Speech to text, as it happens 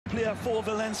player for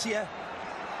Valencia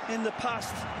in the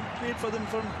past. Played for them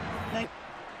from...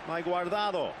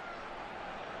 Guardado.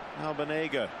 Now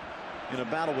Banega in a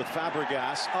battle with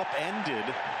Fabregas, upended.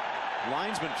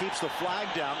 Linesman keeps the flag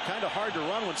down. Kind of hard to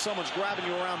run when someone's grabbing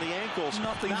you around the ankles.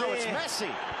 Nothing now there. It's Messi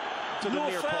to the No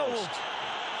near foul. post.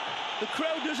 The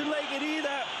crowd doesn't like it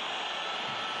either.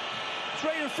 It's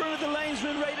right in front of the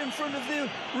linesman, right in front of the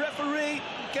referee.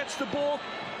 Gets the ball,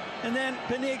 and then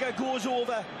Banega goes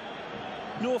over.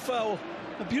 No foul.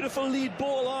 A beautiful lead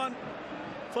ball on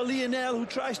for Lionel, who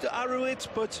tries to arrow it,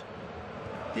 but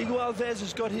Diego Alves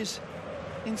has got his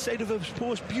inside of his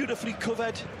post beautifully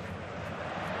covered.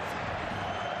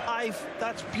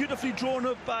 That's beautifully drawn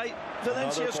up by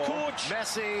Valencia's coach.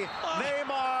 Messi,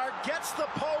 Neymar gets the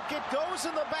poke, it goes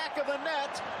in the back of the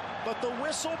net, but the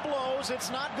whistle blows,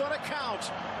 it's not going to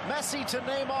count. Messi to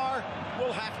Neymar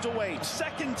will have to wait.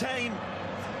 Second time,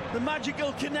 the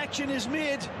magical connection is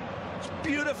made. It's a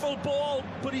beautiful ball,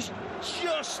 but he's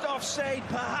just offside,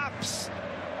 perhaps.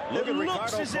 Look It at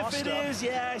looks Ricardo as if Costa. it is,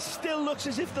 yeah, it still looks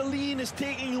as if the lean is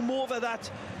taking him over that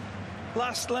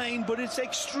last line, but it's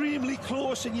extremely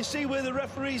close, and you see where the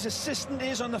referee's assistant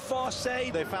is on the far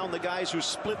side. They found the guys who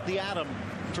split the atom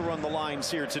to run the lines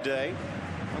here today.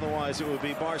 Otherwise, it would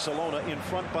be Barcelona in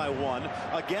front by 1.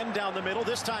 Again down the middle.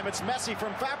 This time it's Messi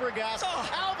from Fabregas.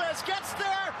 Alves gets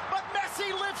there, but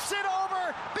Messi lifts it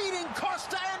over, beating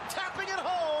Costa and tapping it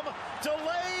home.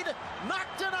 Delayed, not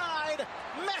denied.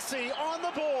 Messi on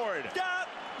the board.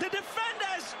 The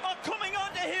defenders are coming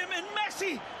onto him, and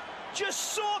Messi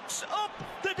just soaks up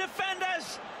the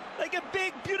defenders like a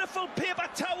big, beautiful paper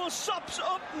towel sops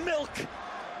up milk.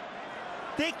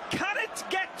 They cannot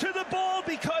get to the ball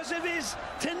because of his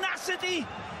tenacity,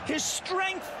 his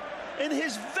strength, and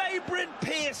his vibrant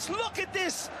pace. Look at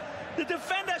this. The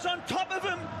defender's on top of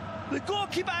him. The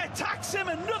goalkeeper attacks him.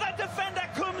 Another defender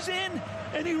comes in,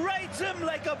 and he rides him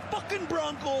like a bucking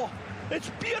bronco. It's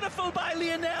beautiful by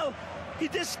Lionel. He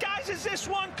disguises this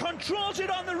one, controls it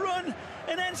on the run,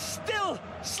 and then still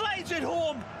slides it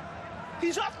home.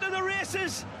 He's off to the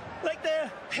races like the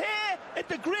hare at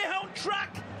the Greyhound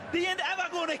track. They ain't ever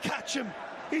going to catch him.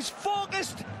 He's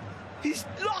focused, he's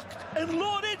locked and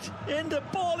loaded, and the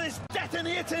ball is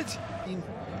detonated.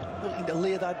 Looking to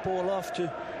lay that ball off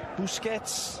to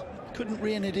Busquets. Couldn't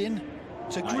rein it in.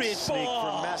 It's a great sneak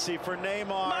ball. from Messi for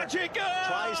Neymar. Magic goal!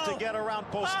 Tries to get around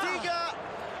Postiga.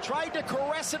 Tried to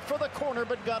caress it for the corner,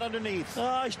 but got underneath.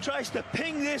 He tries to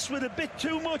ping this with a bit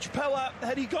too much power.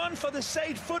 Had he gone for the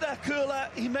side footer curler,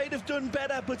 he might have done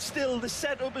better, but still, the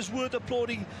setup is worth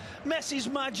applauding. Messi's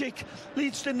magic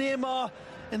leads to Neymar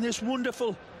in this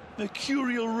wonderful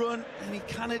mercurial run, and he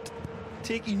cannot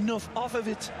take enough off of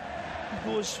it.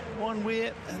 He goes one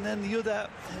way and then the other.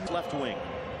 Left wing.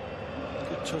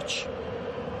 Good touch.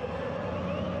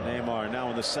 Neymar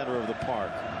now in the center of the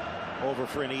park. Over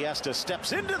for Iniesta,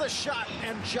 steps into the shot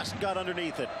and just got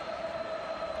underneath it.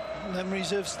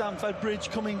 Memories of Stamford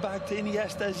Bridge coming back to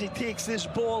Iniesta as he takes this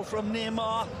ball from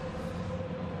Neymar.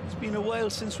 It's been a while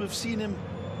since we've seen him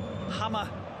hammer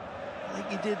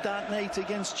like he did that night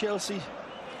against Chelsea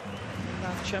in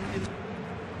that Champions.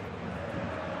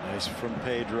 Nice from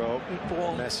Pedro. Good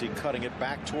ball. Messi cutting it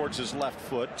back towards his left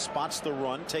foot, spots the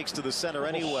run, takes to the center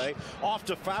anyway. Off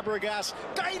to Fabregas,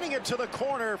 guiding it to the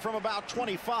corner from about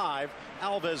 25.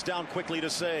 Alves down quickly to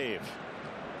save.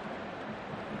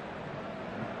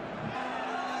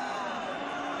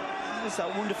 It's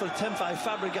that wonderful 10-5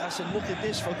 Fabregas, and look at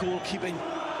this for goalkeeping.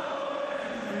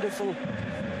 Wonderful.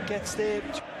 Gets there.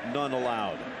 None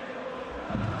allowed.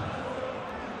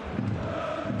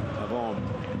 Pavone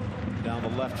down the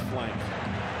left flank.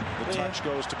 The touch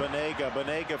goes to Banega.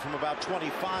 Banega from about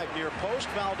 25 near post.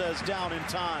 Valdez down in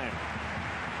time.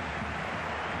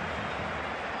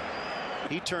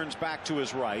 He turns back to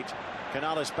his right.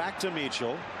 Canales back to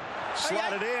Mitchell.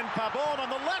 Slotted in. Pavone on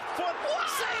the left foot.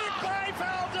 Saved by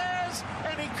Valdez.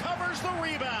 And he covers the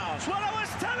rebound. That's what I was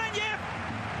telling you.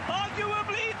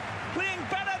 Arguably playing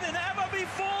better than ever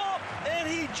before. And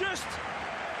he just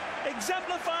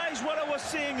exemplifies what I was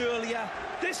saying earlier.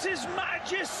 This is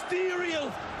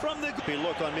magisterial from the...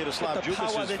 Look on Miroslav the power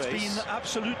Djupas's that's face. been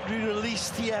absolutely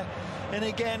released here. And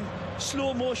again,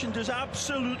 slow motion does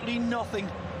absolutely nothing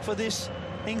for this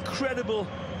incredible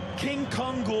King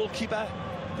Kong goalkeeper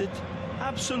that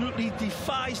absolutely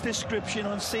defies description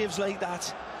on saves like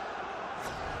that.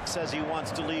 Says he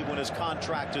wants to leave when his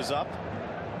contract is up.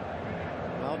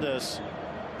 Valdez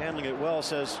handling it well,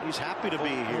 says he's happy to be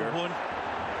here.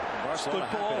 Barcelona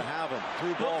happy to have him.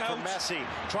 Through ball from Messi.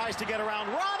 Tries to get around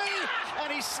Rami,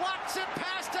 and he slots it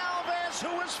past Alves,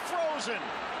 who is frozen.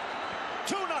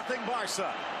 2-0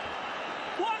 Barca.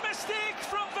 One mistake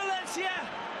from Valencia,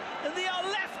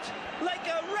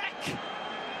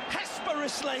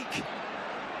 Terrorist-like.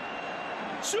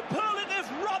 Superlative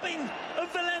robbing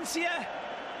of Valencia.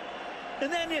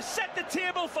 And then you set the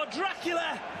table for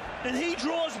Dracula, and he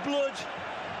draws blood.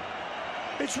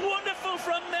 It's wonderful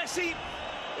from Messi.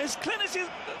 As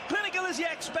clinical as you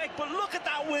expect, but look at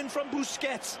that win from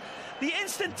Busquets. The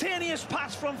instantaneous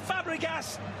pass from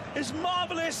Fabregas is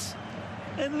marvellous.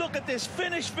 And look at this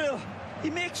finish, Phil. He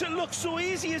makes it look so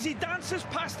easy as he dances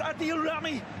past Adil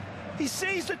Rami. He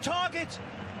sees the target.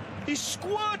 He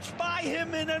squirts by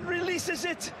him and then releases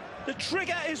it. The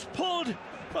trigger is pulled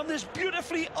from this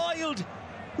beautifully oiled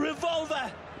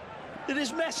revolver that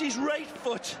is Messi's right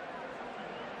foot.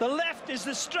 The left is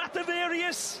the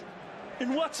Stradivarius,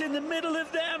 and what's in the middle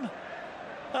of them?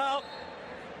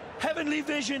 Heavenly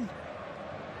vision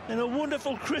and a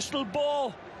wonderful crystal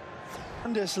ball.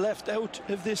 And is left out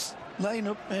of this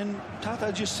lineup, and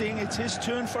Tata just saying it's his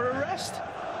turn for a rest.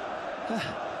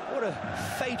 What a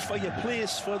fight for your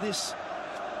place for this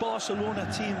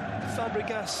Barcelona team.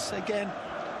 Fabregas, again,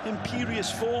 imperious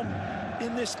form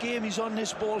in this game. He's on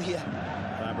this ball here.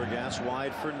 Fabregas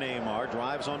wide for Neymar,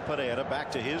 drives on Pereira,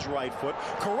 back to his right foot,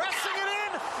 caressing it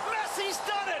in! Messi's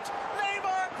done it!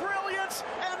 Neymar, brilliance,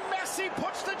 and Messi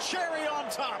puts the cherry on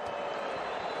top.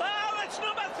 Oh, it's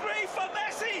number 3 for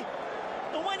Messi!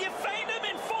 And when you find him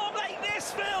in form like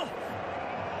this, Phil,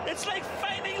 it's like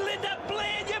finding Linda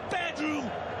Blair in your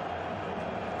bedroom.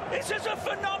 It's just a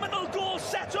phenomenal goal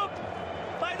set up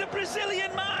by the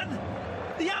Brazilian man,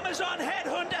 the Amazon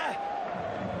headhunter.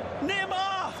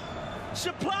 Neymar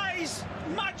supplies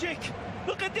magic.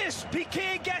 Look at this,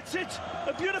 Piqué gets it.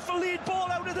 A beautiful lead ball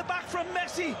out of the back from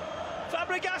Messi.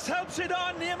 Fabregas helps it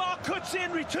on, Neymar cuts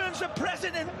in, returns the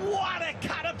present, and what a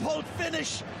catapult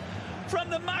finish from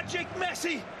the magic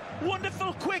Messi.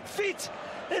 Wonderful quick feet,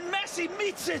 and Messi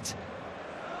meets it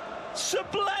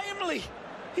sublimely.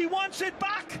 He wants it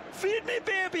back. Feed me,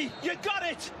 baby, you got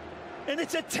it. And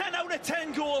it's a 10 out of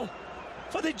 10 goal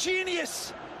for the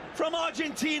genius from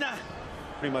Argentina.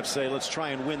 Pretty much say, let's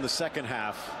try and win the second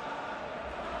half.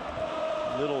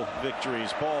 Little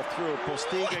victories, ball through,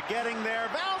 Postiga getting there.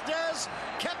 Valdez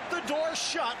kept the door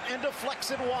shut and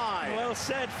deflects it wide. Well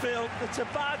said, Phil. It's a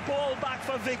bad ball back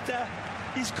for Victor.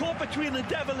 He's caught between the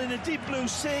devil and a deep blue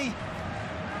sea.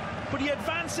 But he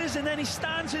advances and then he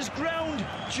stands his ground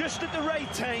just at the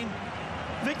right time.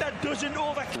 Victor doesn't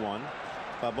over. One.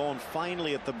 Babon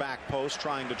finally at the back post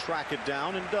trying to track it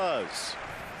down, and does.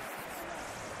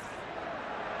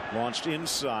 Launched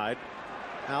inside.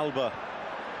 Alba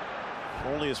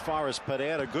only as far as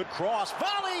Pereira. Good cross.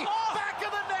 Volley! Oh! Back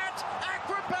of the net!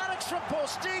 Acrobatics from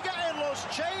Postiga, and Los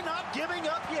Che not giving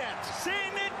up yet. Seeing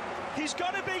it, he's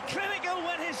got to be clinical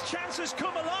when his chances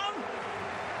come along.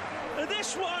 And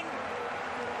this one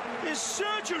is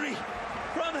surgery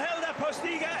from Helder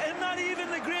Postiga, and not even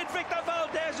the great Victor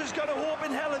Valdez has got a hope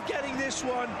in hell of getting this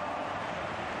one.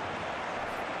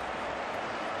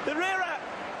 Herrera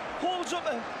holds up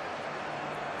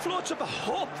floats up a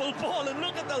hopeful ball, and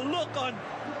look at the look on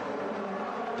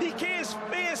Piqué's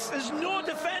face. There's no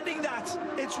defending that.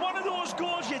 It's one of those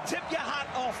goals you tip your hat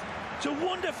off. It's a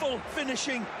wonderful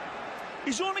finishing.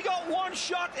 He's only got one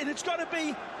shot, and it's got to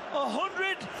be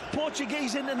 100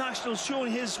 Portuguese internationals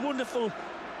showing his wonderful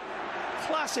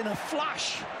class in a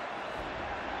flash.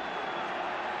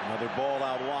 Another ball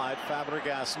out wide.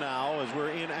 Fabregas now, as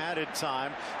we're in added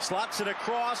time, slots it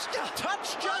across.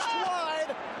 Touch just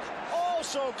wide. Oh,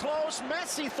 so close.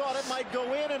 Messi thought it might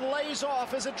go in and lays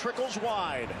off as it trickles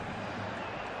wide.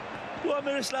 Well,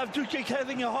 Miroslav Dukic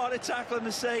having a heart attack on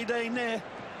the sideline there.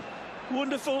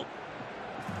 Wonderful.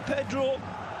 Pedro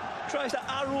tries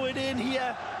to arrow it in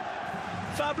here.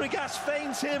 Fabregas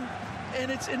feints him,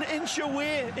 and it's an inch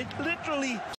away. It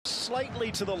literally...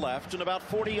 Slightly to the left and about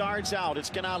 40 yards out, it's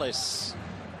Canales.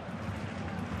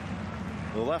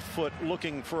 The left foot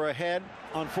looking for a head.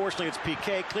 Unfortunately, it's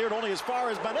Piqué, cleared only as far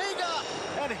as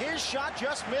Banega, and his shot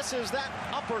just misses that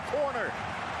upper corner.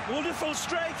 Wonderful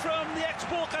strike from the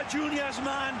ex-Boca Juniors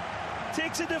man.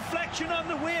 Takes a deflection on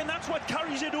the way, and that's what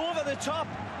carries it over the top.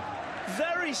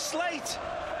 Very slight.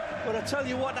 But I tell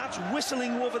you what, that's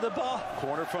whistling over the bar.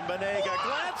 Corner from Banega,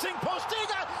 glancing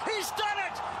Postiga, he's done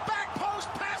it! Back post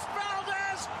past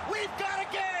Valdez, we've got a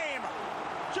game!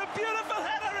 It's a beautiful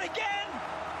header again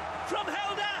from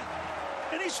Helder,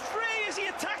 and he's free as he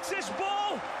attacks this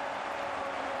ball.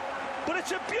 But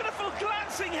it's a beautiful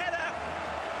glancing header,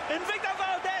 and Victor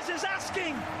Valdez is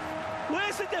asking,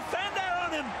 where's the defender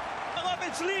on him? Off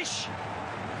its leash.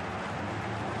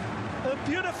 A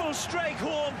beautiful strike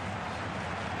home.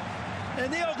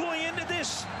 And they are going into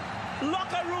this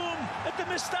locker room at the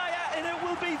Mestalla, and it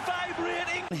will be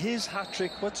vibrating. His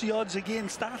hat-trick, what's the odds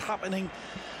against that happening?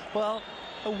 Well,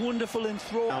 a wonderful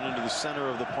in-throw. Down into the center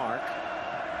of the park.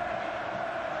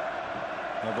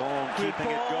 Pavón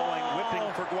keeping it going,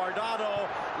 whipping for Guardado.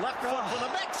 Left foot for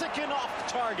the Mexican off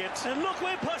target. And look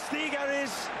where Postiga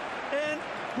is. And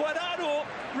Guardado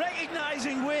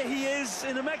recognizing where he is.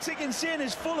 And the Mexican saying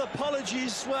his full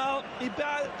apologies. Well, he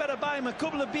better buy him a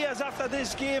couple of beers after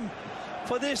this game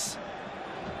for this.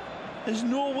 There's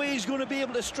no way he's going to be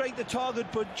able to strike the target,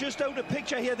 but just out of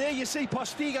picture here, there you see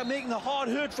Postiga making a hard,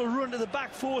 hurtful run to the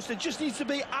back post. It just needs to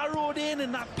be arrowed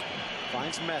in that.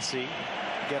 Finds Messi,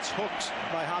 gets hooked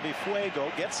by Javi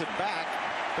Fuego, gets it back,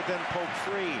 but then poked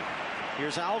free.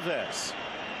 Here's Alves.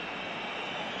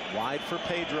 Wide for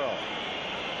Pedro.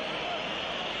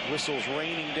 Whistles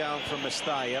raining down from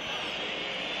Mestalla.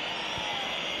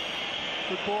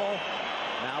 Good ball.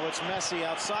 Now it's Messi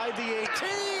outside the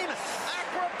 18.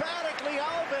 Acrobatically,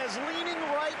 Alves leaning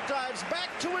right, dives back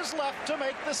to his left to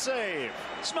make the save.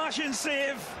 Smash and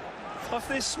save off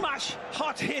this smash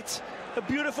hot hit. A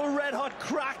beautiful red hot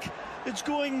crack. It's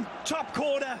going top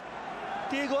corner.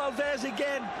 Diego Alves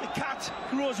again. The cat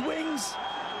grows wings.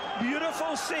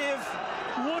 Beautiful save.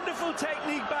 Wonderful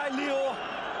technique by Leo.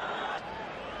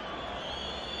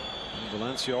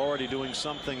 Valencia already doing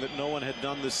something that no one had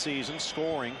done this season,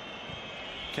 scoring.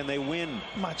 Can they win?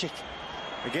 Magic.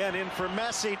 Again, in for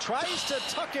Messi, tries to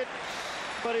tuck it,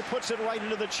 but he puts it right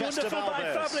into the chest of Alves.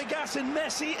 Wonderful by Fabregas and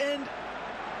Messi, and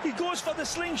he goes for the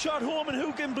slingshot home, and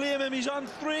who can blame him? He's on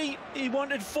 3, he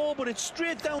wanted 4, but it's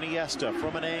straight down. Iniesta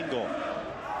from an angle.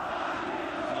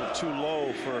 A little too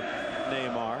low for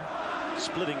Neymar.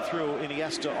 Splitting through,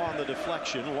 Iniesta on the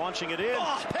deflection, launching it in.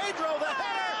 Oh, Pedro, the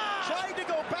header, tried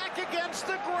to go back against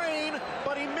the grain,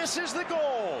 but he misses the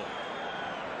goal.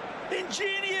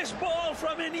 Ingenious ball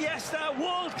from Iniesta,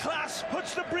 world class,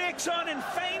 puts the brakes on and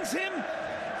finds him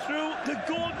through the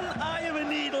golden eye of a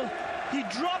needle. He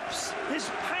drops his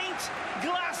pint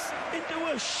glass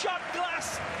into a shot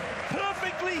glass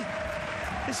perfectly.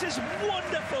 This is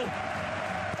wonderful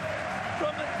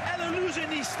from El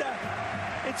Illusionista.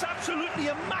 It's absolutely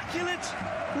immaculate,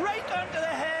 right onto the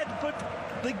head, but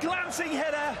the glancing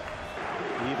header.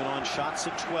 Even on shots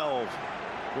at 12.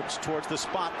 Whips towards the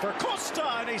spot for Costa,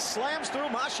 and he slams through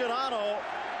Mascherano,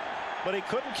 but he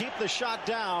couldn't keep the shot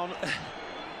down.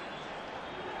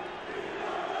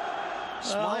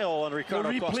 Smile on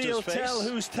Ricardo Costa's face. The replay will tell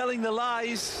who's telling the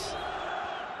lies.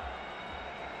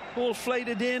 Ball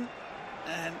flighted in,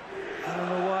 and I don't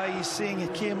know why he's saying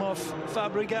it came off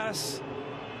Fabregas.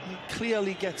 He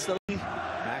clearly gets the lead.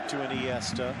 Back to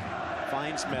Iniesta.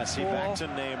 Finds Messi, back to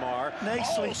Neymar.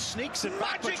 Nicely. Oh, sneaks it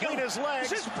back between his legs.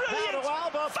 This is brilliant. Now to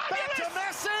Alba, Fabulous. back to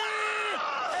Messi!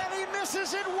 And he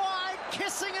misses it wide,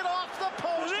 kissing it off the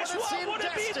post. This one would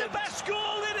have been the best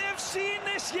goal that they've seen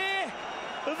this year.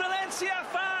 The Valencia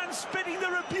fans spitting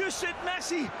their abuse at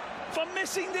Messi for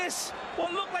missing this,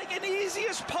 what looked like an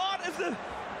easiest part of the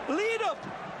lead-up.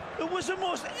 It was the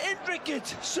most intricate,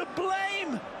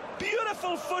 sublime,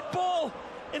 beautiful football,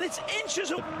 and it's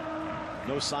inches of...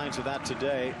 No signs of that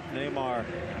today. Neymar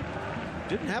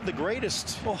didn't have the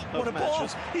greatest what a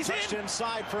matches. Ball. He's pushed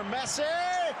inside for Messi.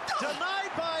 Denied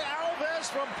by Alves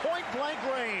from point-blank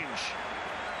range.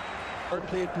 Hard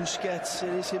played Busquets. It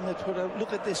is him that put out.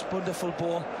 Look at this wonderful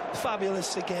ball.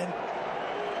 Fabulous again.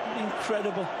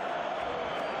 Incredible.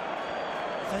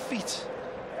 That feet.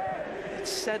 It's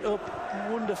set up.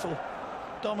 Wonderful.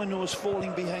 Dominoes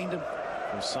falling behind him.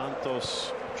 Dos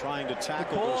Santos trying to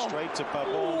tackle, goes straight to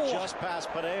Pavón, just past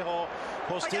Parejo.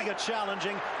 Postiga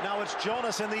challenging. Now it's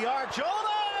Jonas in the yard.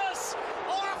 Jonas!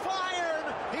 Off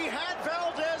iron! He had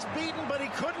Valdez beaten, but he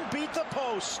couldn't beat the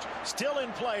post. Still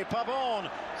in play. Pavón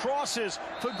crosses.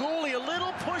 Faguli, a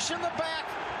little push in the back.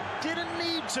 Didn't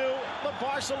need to, but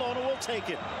Barcelona will take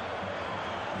it.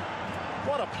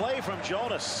 What a play from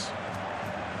Jonas.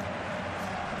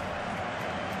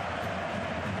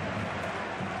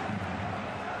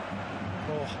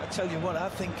 I tell you what, I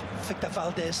think Victor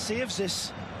Valdez saves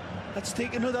this. Let's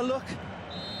take another look.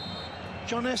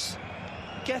 Jonas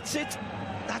gets it.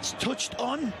 That's touched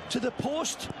on to the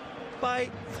post by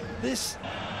this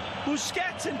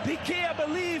Busquets and Piqué, I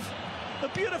believe. A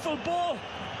beautiful ball.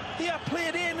 Here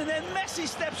played in, and then Messi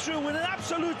steps through with an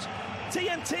absolute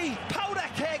TNT powder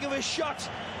keg of a shot.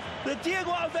 The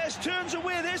Diego Alves turns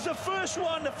away. There's the first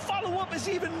one. The follow-up is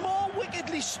even more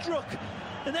wickedly struck.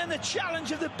 And then the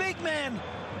challenge of the big man.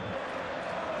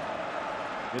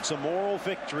 It's a moral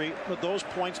victory, but those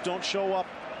points don't show up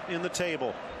in the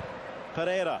table.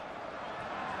 Pereira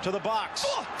to the box.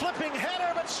 Flipping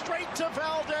header, but straight to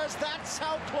Valdez. That's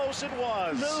how close it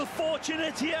was. A little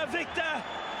fortunate here, Victor,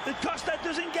 that Costa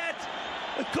doesn't get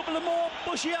A couple of more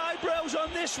bushy eyebrows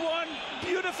on this one.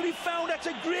 Beautifully found. That's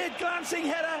a great glancing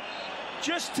header.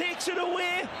 Just takes it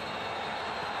away.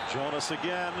 Jonas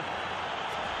again.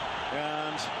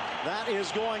 And that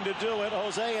is going to do it.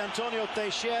 Jose Antonio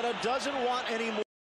Teixeira doesn't want any more.